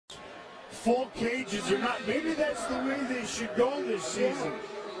full cages or not. Maybe that's the way they should go this season.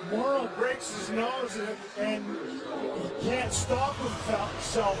 Morrow breaks his nose and he can't stop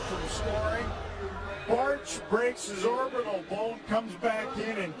himself from scoring. Barch breaks his orbital bone, comes back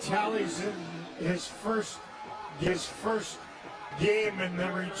in and tallies in his first game in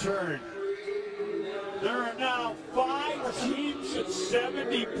the return. There are now 5 teams at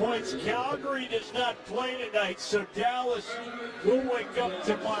 70 points. Calgary does not play tonight, so Dallas will wake up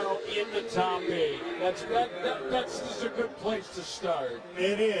tomorrow in the top 8. That's a good place to start.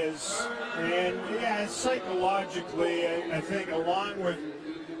 It is, and yeah, psychologically, I think along with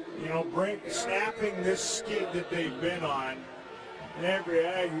snapping this skid that they've been on.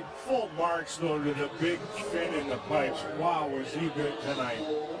 And full marks though to the big fin in the pipes. Wow, was he good tonight.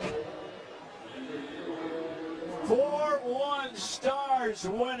 4-1 Stars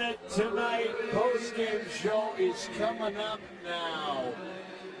win it tonight. Post-game show is coming up now.